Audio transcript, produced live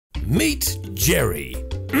Meet Jerry.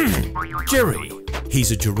 Jerry,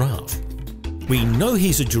 he's a giraffe. We know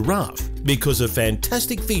he's a giraffe because of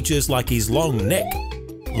fantastic features like his long neck,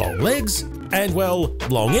 long legs, and well,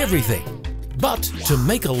 long everything. But to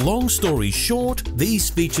make a long story short, these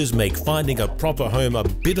features make finding a proper home a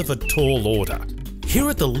bit of a tall order. Here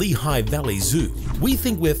at the Lehigh Valley Zoo, we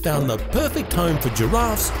think we've found the perfect home for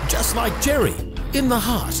giraffes just like Jerry, in the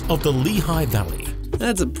heart of the Lehigh Valley.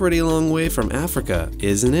 That's a pretty long way from Africa,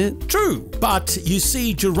 isn't it? True, but you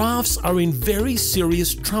see, giraffes are in very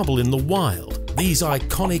serious trouble in the wild. These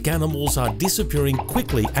iconic animals are disappearing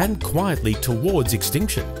quickly and quietly towards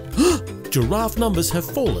extinction. Giraffe numbers have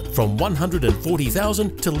fallen from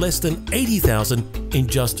 140,000 to less than 80,000 in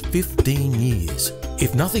just 15 years.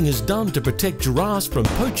 If nothing is done to protect giraffes from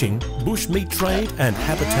poaching, bushmeat trade and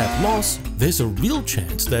habitat loss, there's a real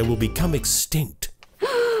chance they will become extinct.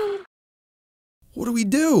 What do we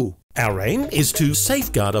do? Our aim is to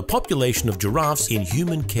safeguard a population of giraffes in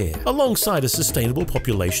human care alongside a sustainable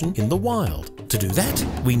population in the wild. To do that,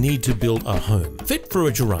 we need to build a home fit for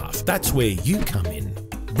a giraffe. That's where you come in.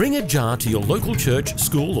 Bring a jar to your local church,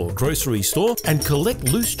 school or grocery store and collect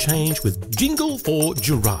loose change with Jingle for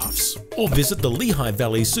Giraffes. Or visit the Lehigh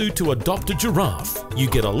Valley Zoo to adopt a giraffe. You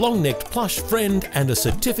get a long-necked plush friend and a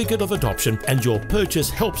certificate of adoption, and your purchase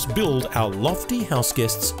helps build our lofty house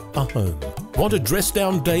guests a home. Want a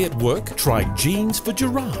dress-down day at work? Try Jeans for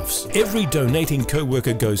Giraffes. Every donating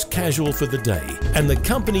co-worker goes casual for the day, and the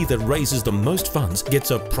company that raises the most funds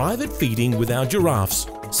gets a private feeding with our giraffes.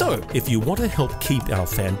 So, if you want to help keep our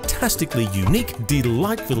fantastically unique,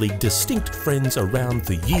 delightfully distinct friends around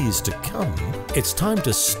for years to come, it's time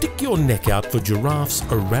to stick your neck out for giraffes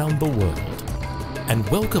around the world. And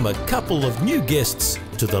welcome a couple of new guests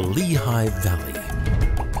to the Lehigh Valley.